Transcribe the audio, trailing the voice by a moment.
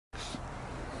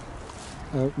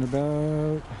out and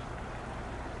about.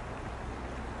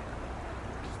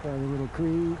 Just by a little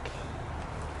creek.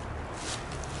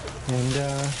 And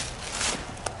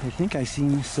I think I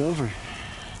seen silver.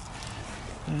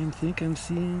 I think I'm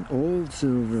seeing old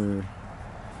silver.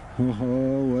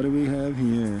 Oh, what do we have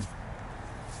here?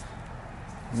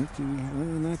 What do we have? Oh,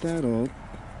 not that old.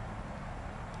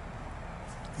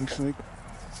 Looks like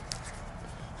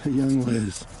a young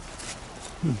Liz.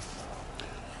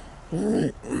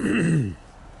 Alright.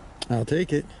 I'll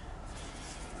take it.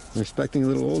 I'm expecting a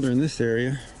little older in this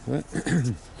area, but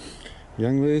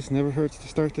young Liz never hurts to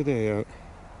start the day out.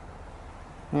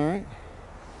 Alright.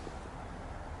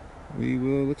 We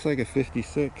will, looks like a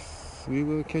 56. We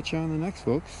will catch you on the next,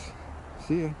 folks.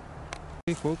 See ya.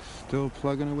 Hey folks, still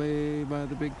plugging away by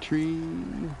the big tree.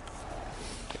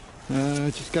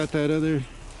 Just got that other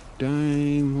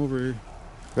dime over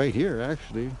right here,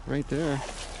 actually, right there.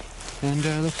 And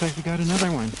looks like we got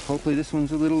another one. Hopefully this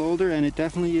one's a little older, and it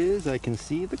definitely is. I can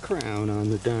see the crown on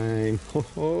the dime.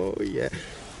 Oh yeah.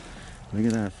 Look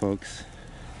at that, folks.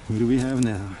 Who do we have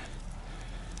now?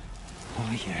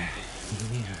 Oh yeah. Who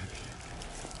do we have?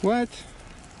 What?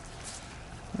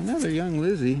 Another young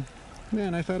Lizzie.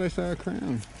 Man, I thought I saw a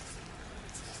crown.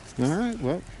 Alright,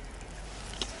 well.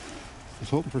 I was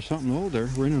hoping for something older.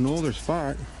 We're in an older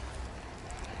spot.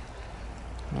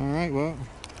 Alright, well.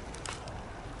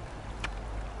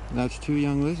 That's two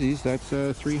young Lizzies. That's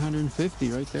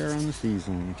 350 right there on the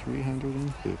season.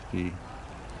 350.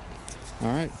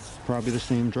 Alright, probably the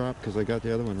same drop because I got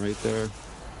the other one right there.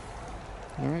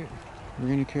 Alright, we're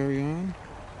going to carry on.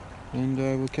 And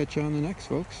we'll catch you on the next,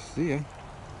 folks. See ya.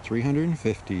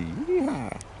 350. Yeah.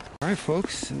 Alright,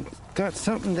 folks. Got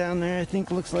something down there I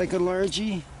think looks like a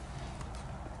largie.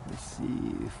 Let's see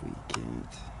if we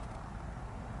can't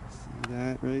see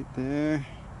that right there.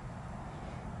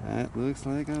 That looks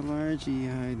like a largie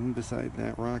hiding beside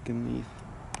that rockin' leaf.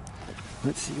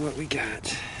 Let's see what we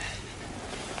got.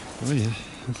 Oh yeah,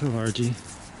 that's a largie.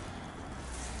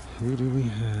 Who do we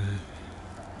have?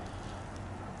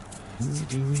 Who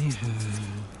do we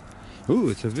have? Ooh,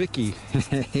 it's a Vicky.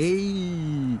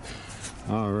 Hey!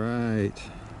 Alright.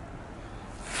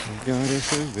 We got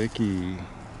us a Vicky.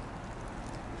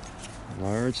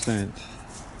 Large scent.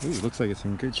 Ooh, looks like it's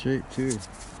in good shape too.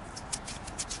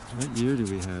 What year do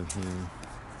we have here?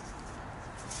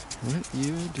 What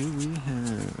year do we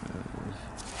have?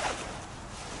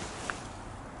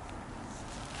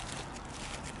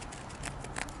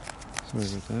 Sorry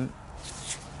about that.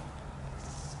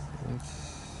 That's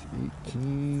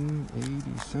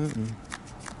 1880 something.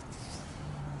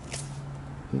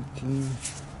 18.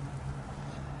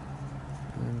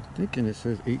 I'm thinking it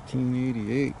says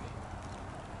 1888.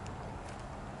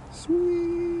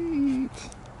 Sweet.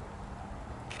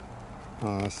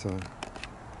 Awesome.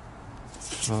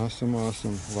 Awesome,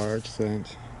 awesome. Large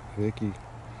scent. Vicky.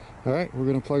 Alright, we're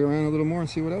going to plug around a little more and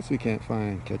see what else we can't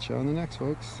find. Catch you on the next,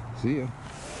 folks. See ya.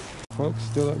 Folks,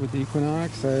 still up with the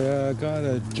Equinox. I got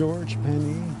a George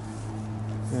penny.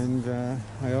 And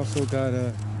I also got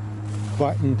a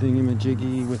button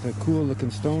thingamajiggy with a cool looking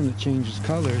stone that changes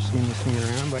colors when you swing it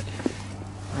around. But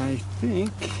I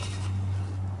think, if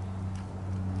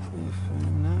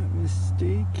I'm not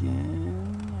mistaken,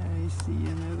 I see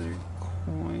another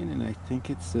coin, and I think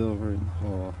it's silver in the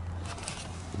hole.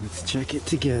 Let's check it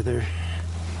together.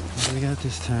 What do we got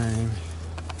this time?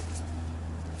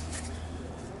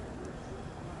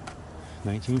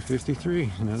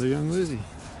 1953, another young Lizzie.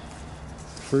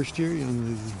 First year young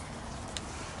Lizzie.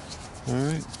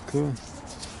 Alright, cool.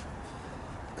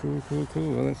 Cool, cool,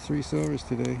 cool. Well, that's 3 silvers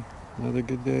today. Another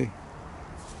good day.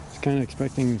 I was kind of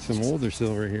expecting some older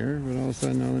silver here, but all of a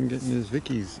sudden all I'm getting is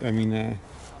Vicky's. I mean,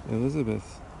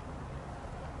 Elizabeth.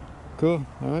 Cool.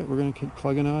 Alright, we're going to keep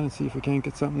plugging on and see if we can't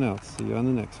get something else. See you on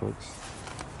the next, folks.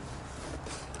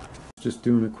 Just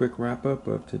doing a quick wrap up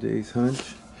of today's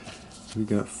hunch. We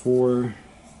got 4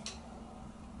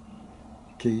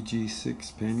 KG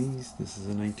 6 pennies. This is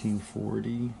a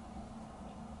 1940.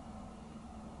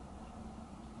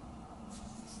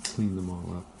 Clean them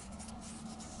all up.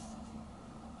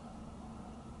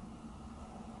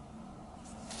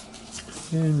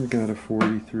 And we got a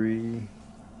 43.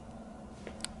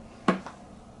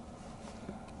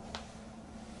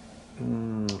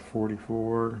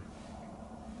 44.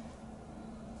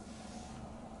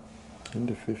 And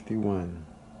a 51.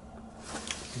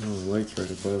 Oh, the light's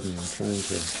right above me. I'm trying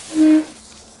to.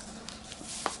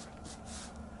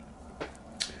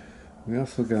 We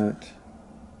also got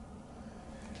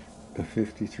a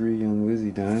 53 young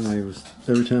Lizzie dime.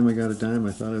 Every time I got a dime,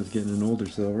 I thought I was getting an older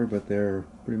silver, but they're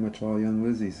pretty much all young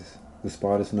Lizzies. The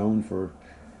spot is known for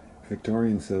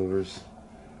Victorian silvers.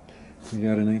 We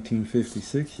got a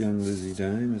 1956 Young Lizzie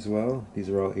dime as well. These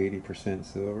are all 80%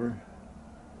 silver.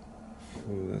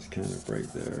 Oh, that's kind of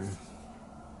bright there.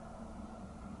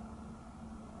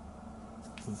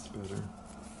 That's better.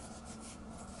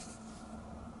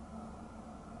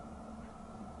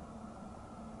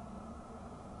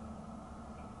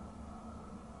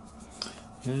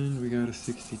 And we got a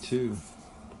 62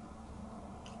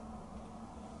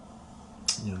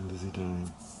 Young Lizzie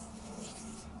dime.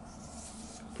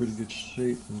 Pretty good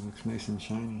shape. It looks nice and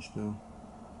shiny still.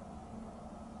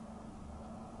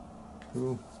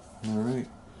 Cool. Alright.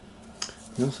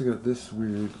 We also got this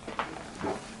weird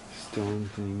stone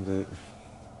thing that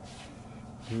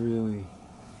really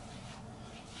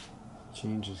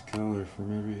changes color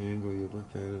from every angle you look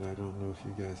at it. I don't know if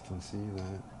you guys can see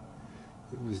that.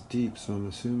 It was deep, so I'm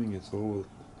assuming it's old.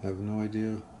 I have no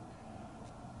idea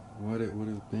what it would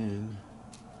have been.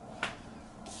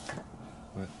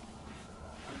 But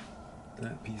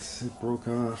that piece, it broke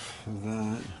off of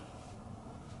that.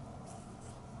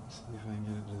 Let's see if I can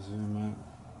get it to zoom out.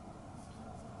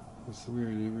 It's weird,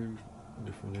 every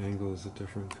different angle is a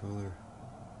different color.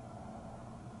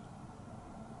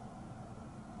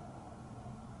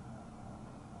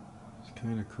 It's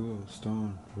kind of cool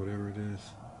stone, whatever it is.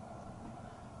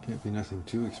 Can't be nothing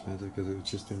too expensive because it was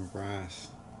just in brass.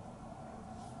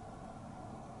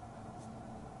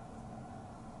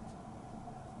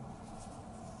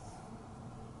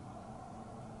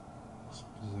 It's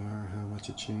bizarre how much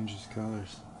it changes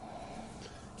colors.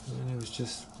 And it was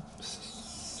just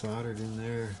soldered in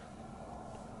there.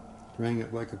 Rang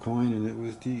it like a coin and it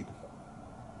was deep.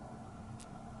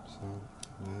 So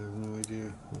I have no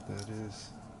idea what that is.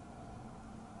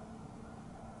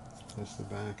 That's the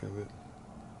back of it.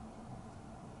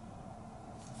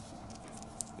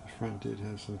 The front did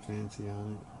have some fancy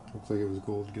on it. Looks like it was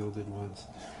gold gilded once.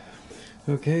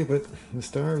 Okay, but the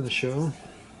star of the show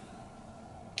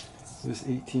was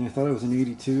 18. I thought it was an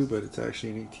 82, but it's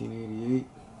actually an 1888.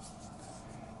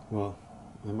 Well,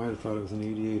 I might have thought it was an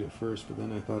 88 at first, but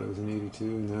then I thought it was an 82,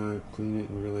 and now I clean it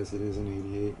and realize it is an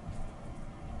 88.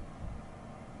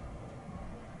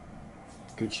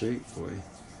 Good shape, boy.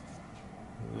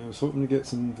 I was hoping to get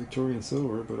some Victorian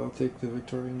silver, but I'll take the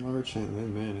Victorian large hand.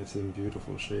 And man, it's in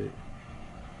beautiful shape.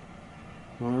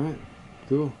 Alright,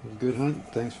 cool. Good hunt.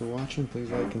 Thanks for watching.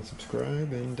 Please like and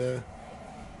subscribe, and we'll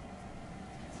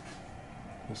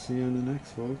see you on the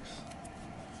next, folks.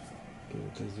 Get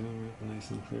it to zoom up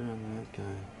nice and clear on that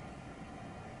guy.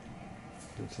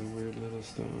 It's a weird little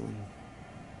stone.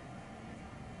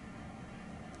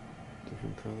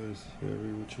 Different colors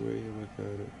every which way you look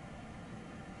at it.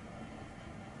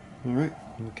 Alright,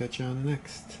 we'll catch you on the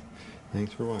next.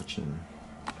 Thanks for watching.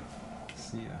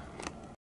 See ya.